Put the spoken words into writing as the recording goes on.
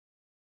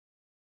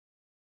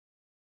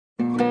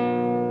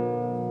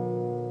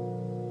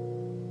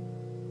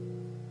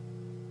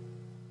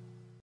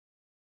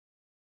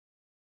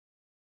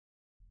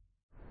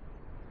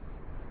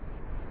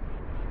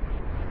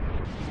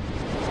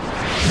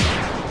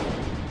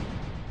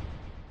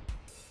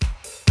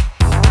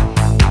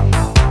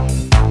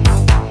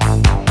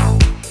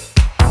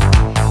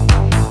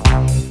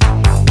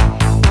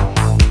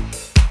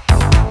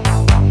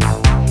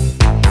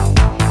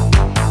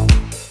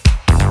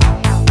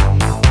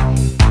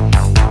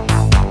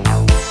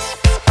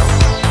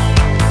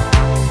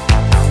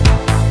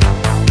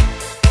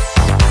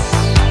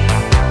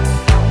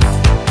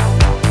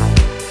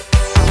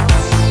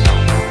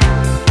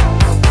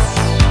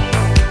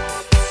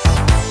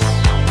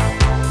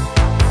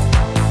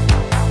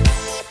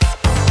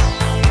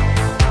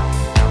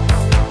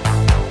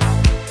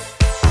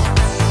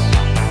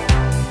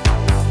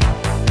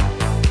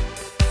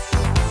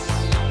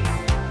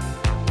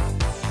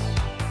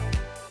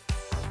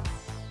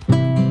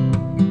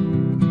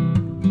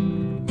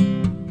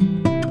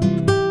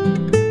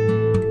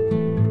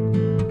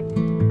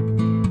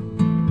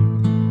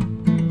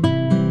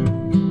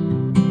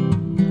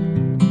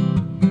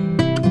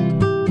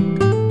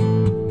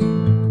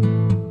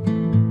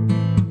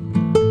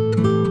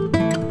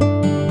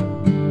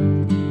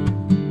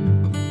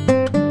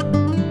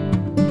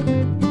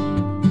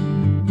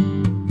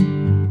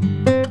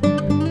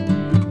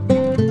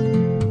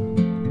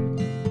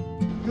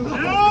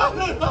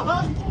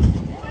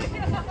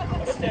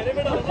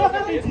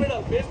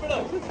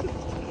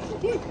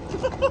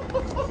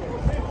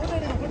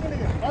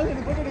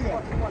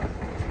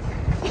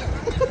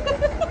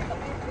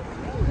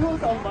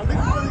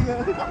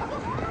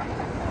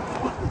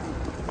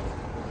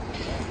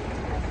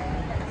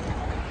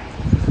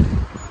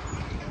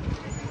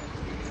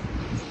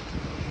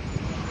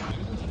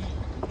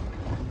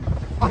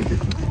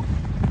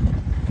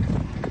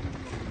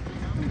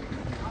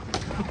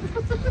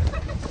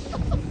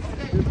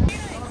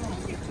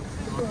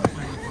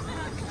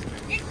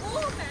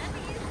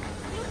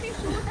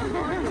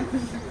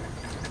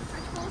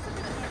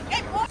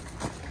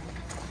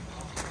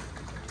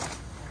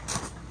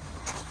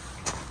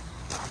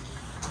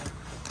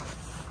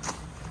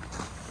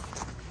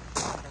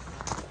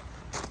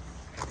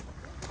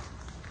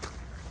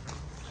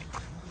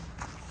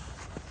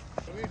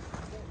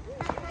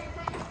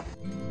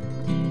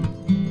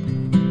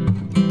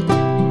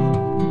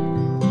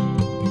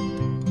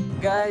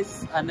Guys,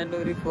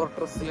 Ananuri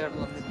Fortress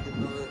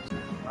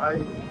Hi.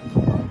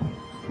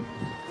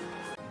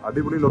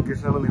 അടിപൊളി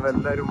ലൊക്കേഷനാണ്. നിങ്ങൾ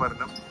എല്ലാവരും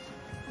വരണം.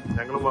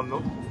 ഞങ്ങളും വന്നു.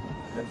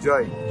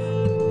 എൻജോയ്.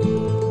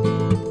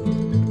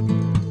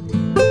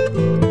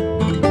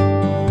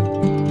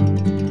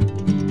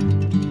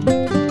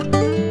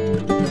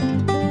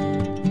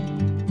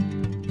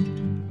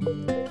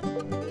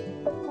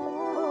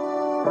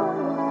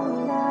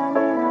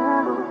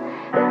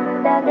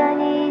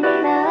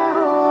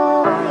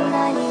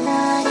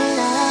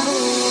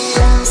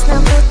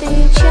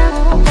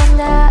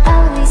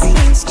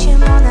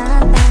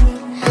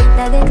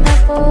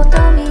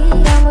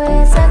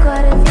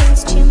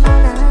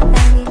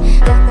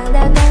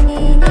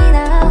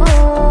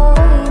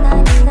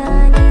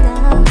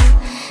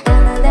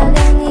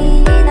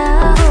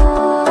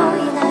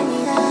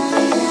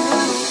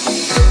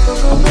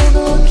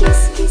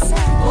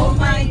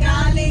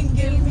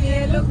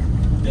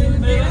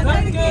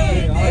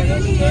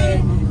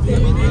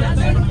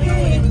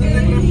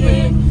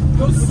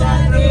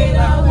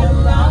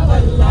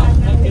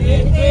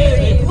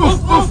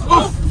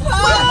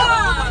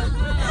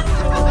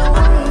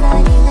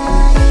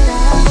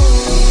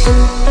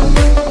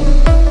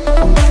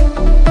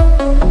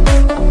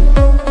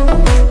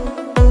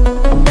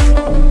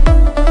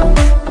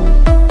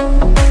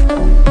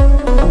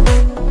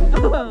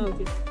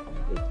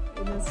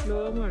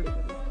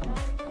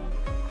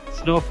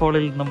 Snowfall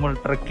നമ്മൾ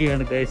ട്രക്ക്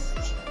ചെയ്യാണ് ഗൈസ്.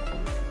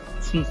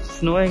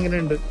 സ്നോ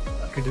എങ്ങനെയുണ്ട്?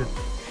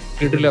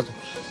 കിടില.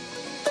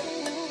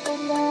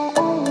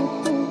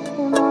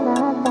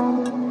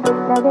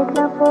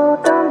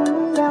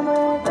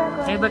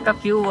 Hey, Beck, a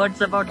few words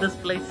about this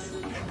place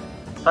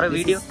for a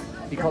video.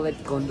 We call it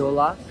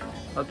Gondola.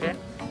 Okay.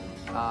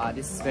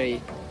 This is very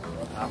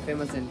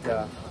famous and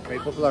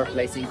very popular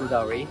place in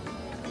Gudauri.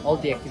 All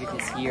the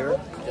activities here,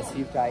 the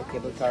juta,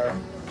 cable car,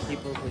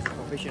 people who is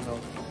professional,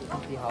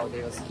 see how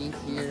they are skiing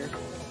here.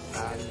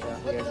 And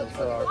here's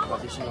also our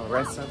traditional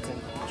restaurant,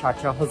 and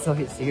Chacha also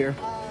is here.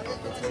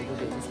 It's very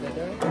good in this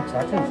weather.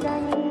 Chacha.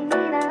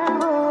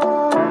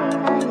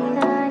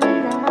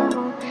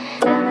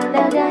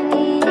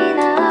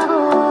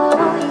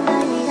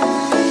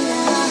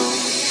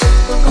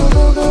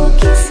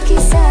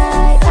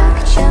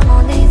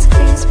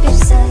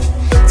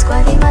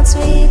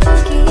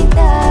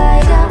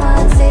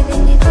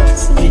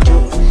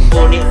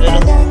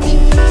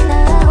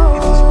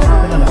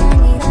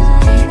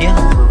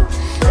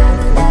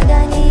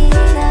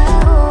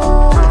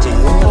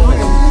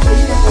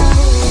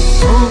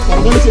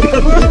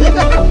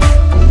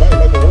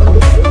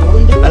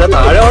 അല്ല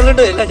താഴെ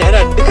വന്നിട്ട് ഇല്ല, ഞാൻ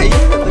രണ്ട് കൈ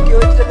എന്തൊക്കെയോ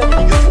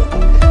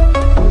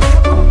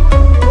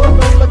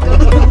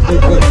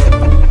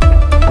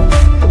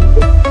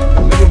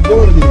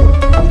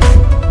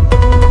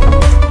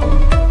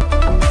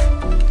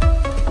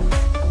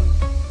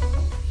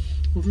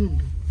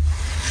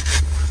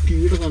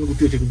സ്കീയുടെ സാധനം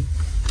കുത്തി വെച്ചേക്കുന്നു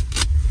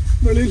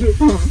വെളിയിൽ.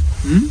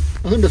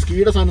 അതുണ്ട്,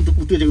 സ്കീയുടെ സാധനത്ത്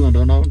കുത്തി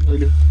വെച്ചേക്കുന്നുണ്ടോ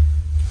അതില്?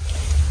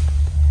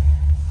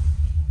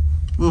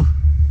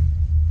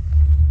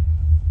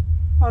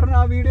 പറഞ്ഞ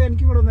ആ വീഡിയോ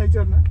എനിക്കും കൂടെ ഒന്ന് അയച്ചു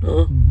തന്നെ.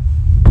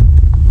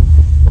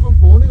 അപ്പൊ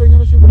ഫോണ് കഴിഞ്ഞ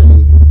പക്ഷെ ഇവിടെ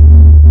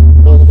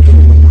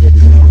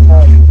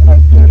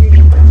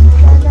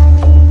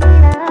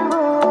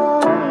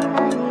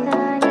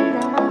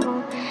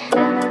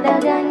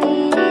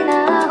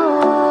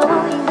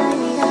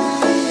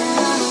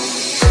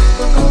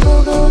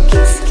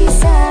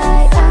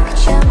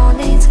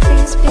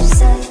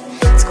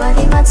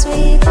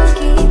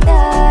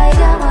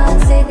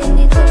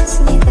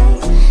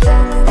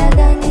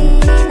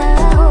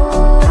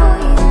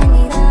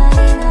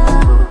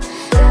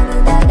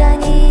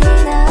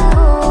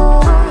Oh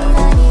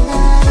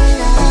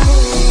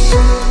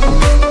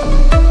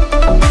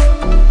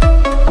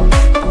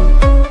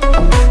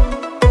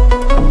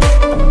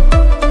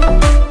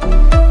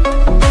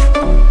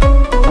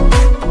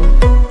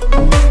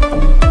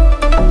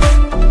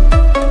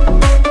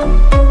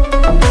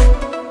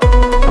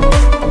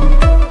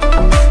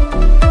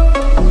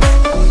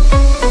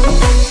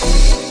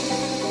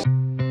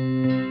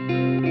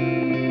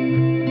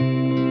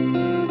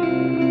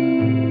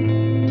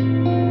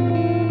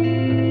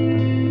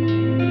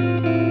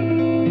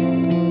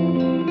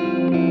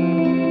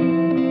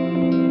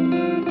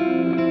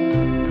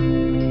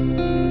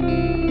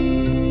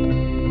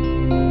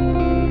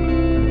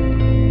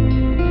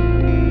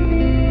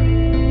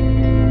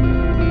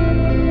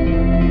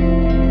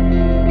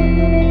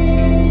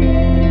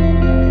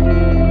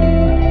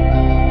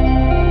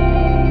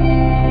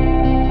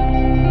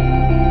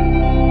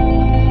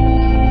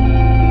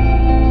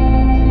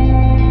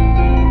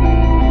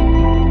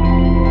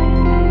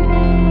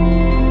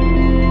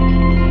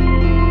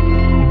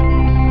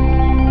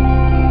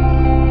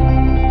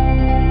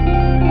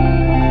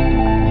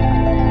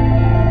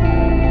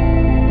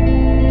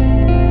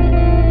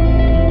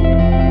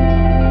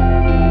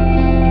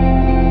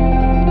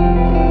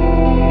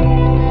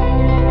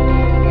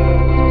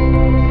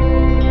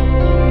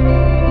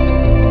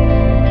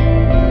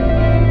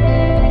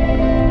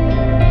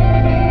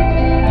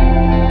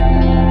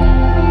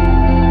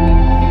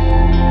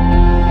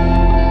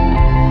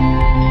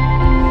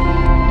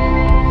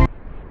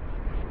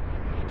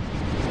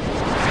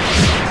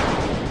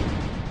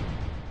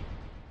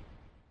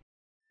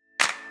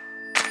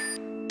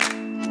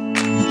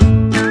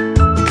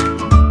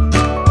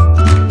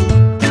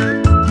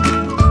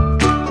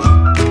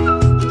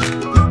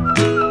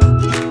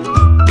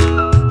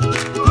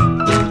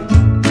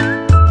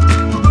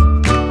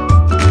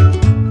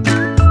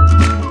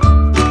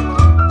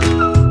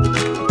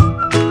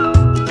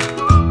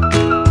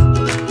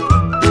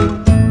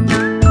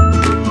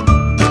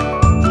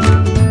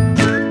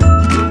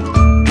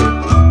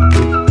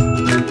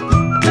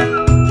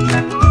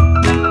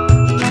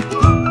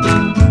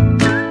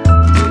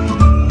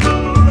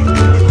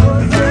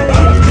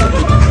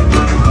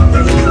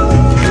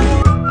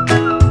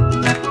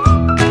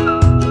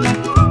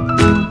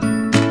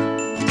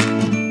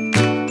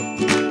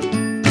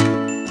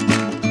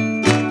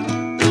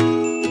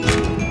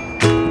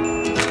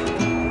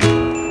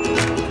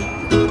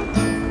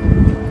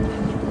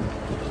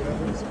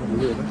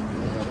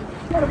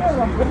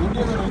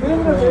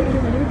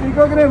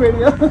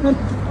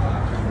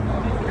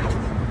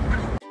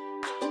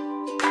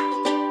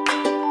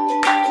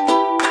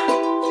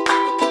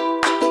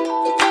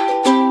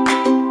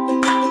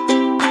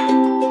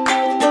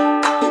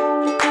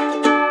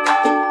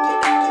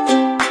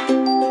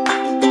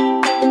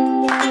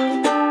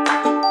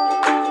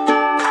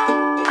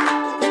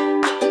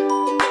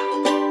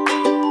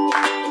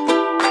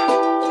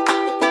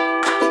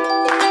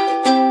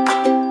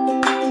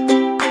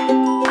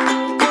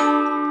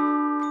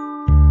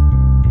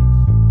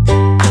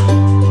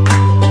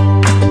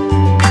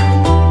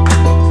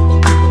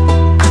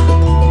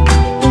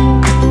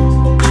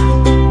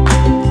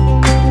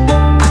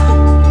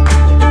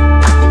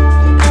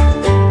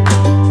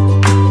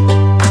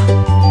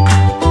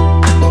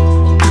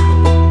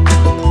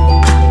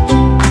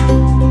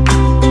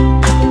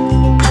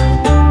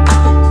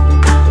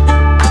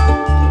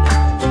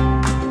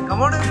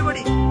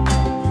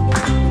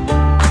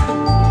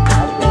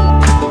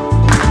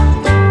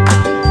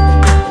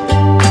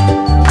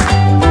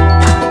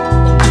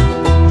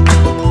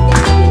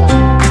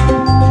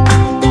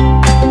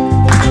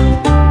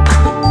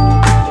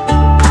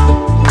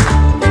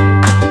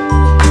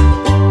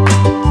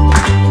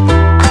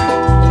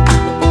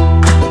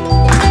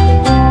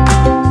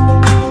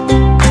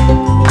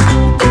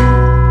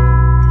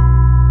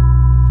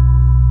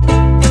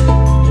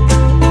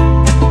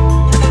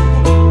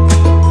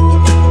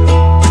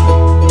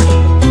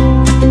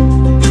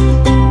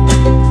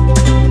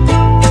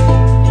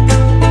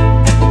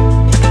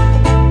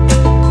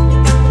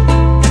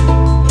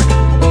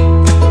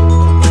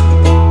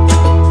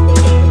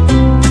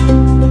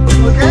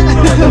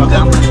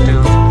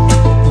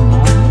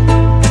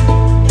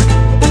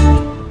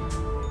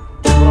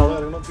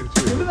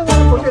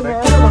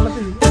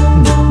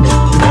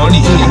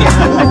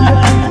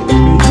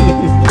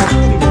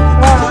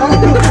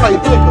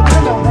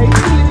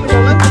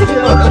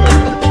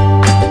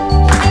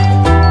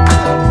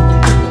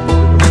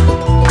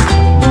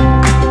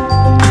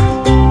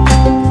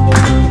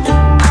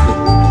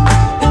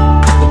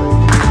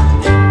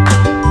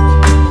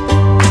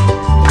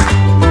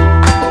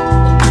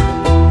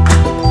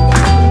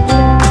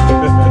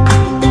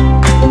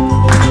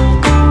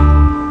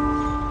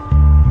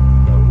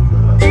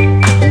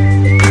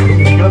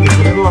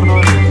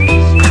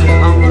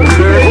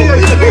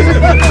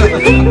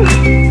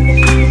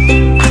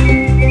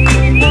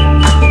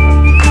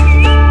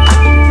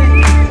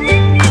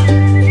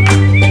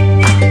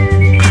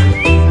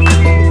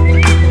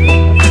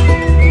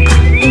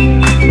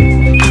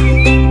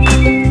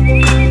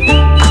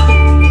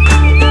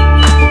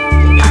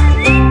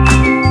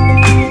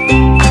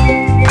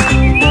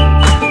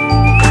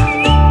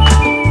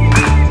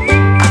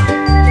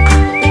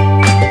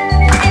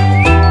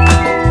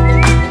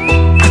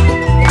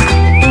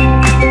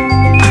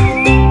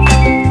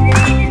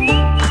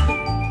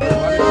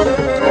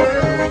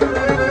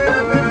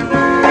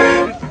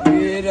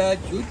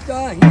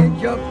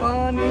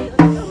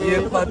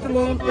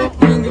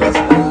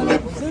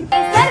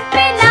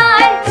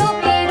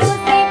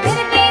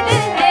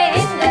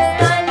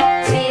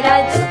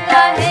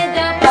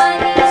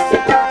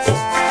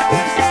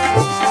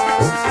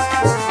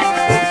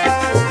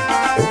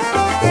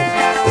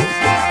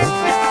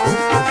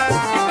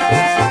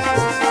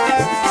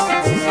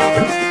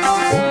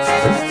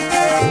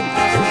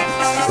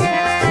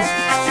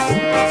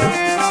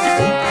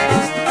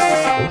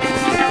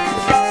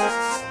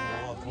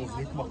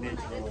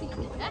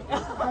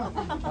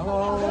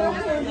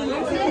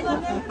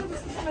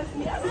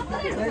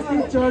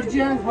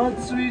Georgian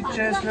hot sweet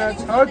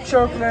chestnuts, hot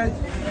chocolate.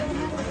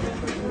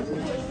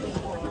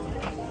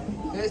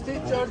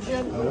 Tasty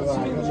Georgian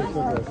sweet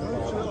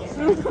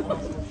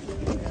chestnuts.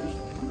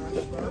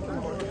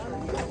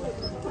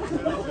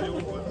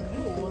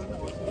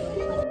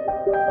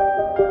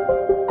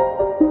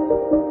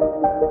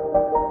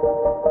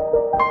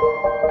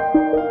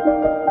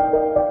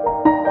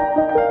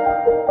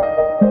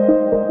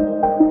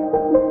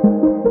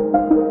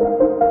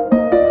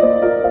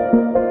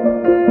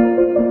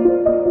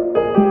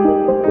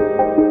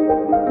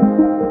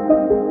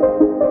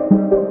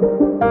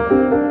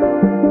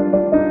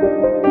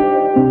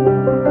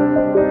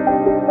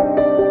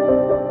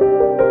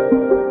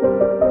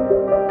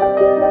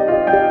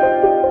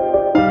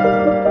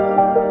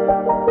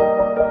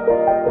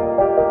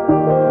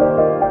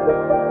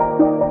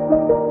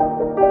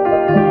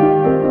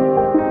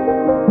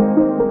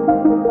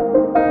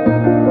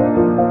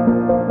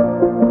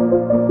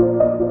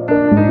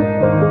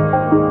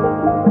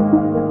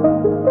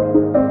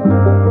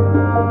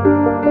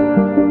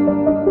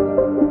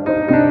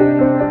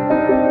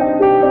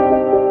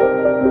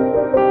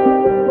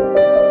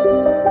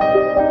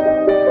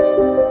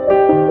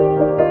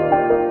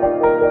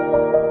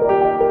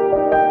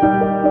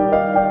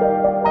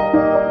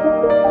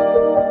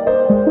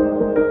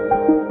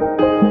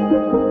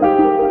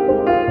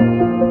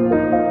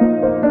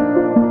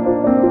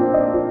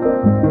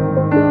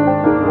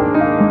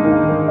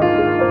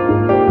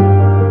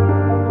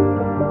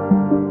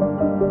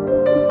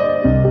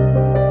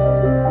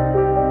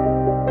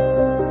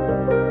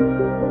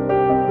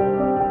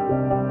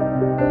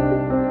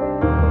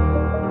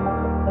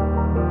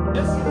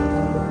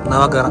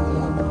 Navagara.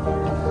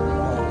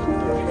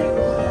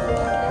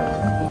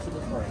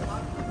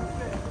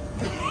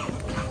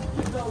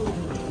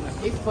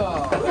 If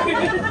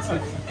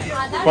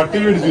പട്ടി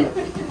മേടിച്ചു.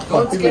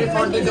 goats get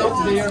for the dogs,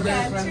 they are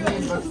very friendly.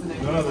 What's the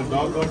name? No, the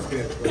dog got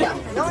scared.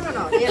 No,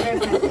 they are very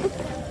friendly.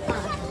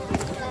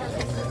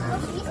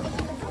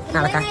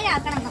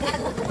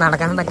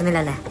 നടക്കാൻ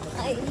പറ്റുന്നില്ലല്ലേ?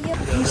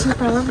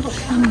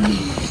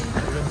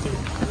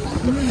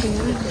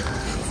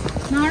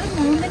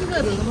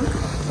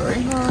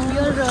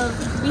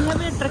 We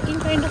have a trekking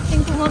kind of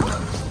thing tomorrow?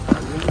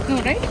 No,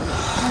 right?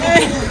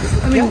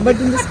 I mean, but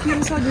in the ski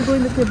resort we go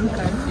in the cable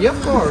car. Yeah, of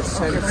course.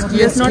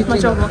 There's not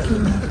much of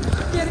walking.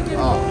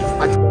 Oh,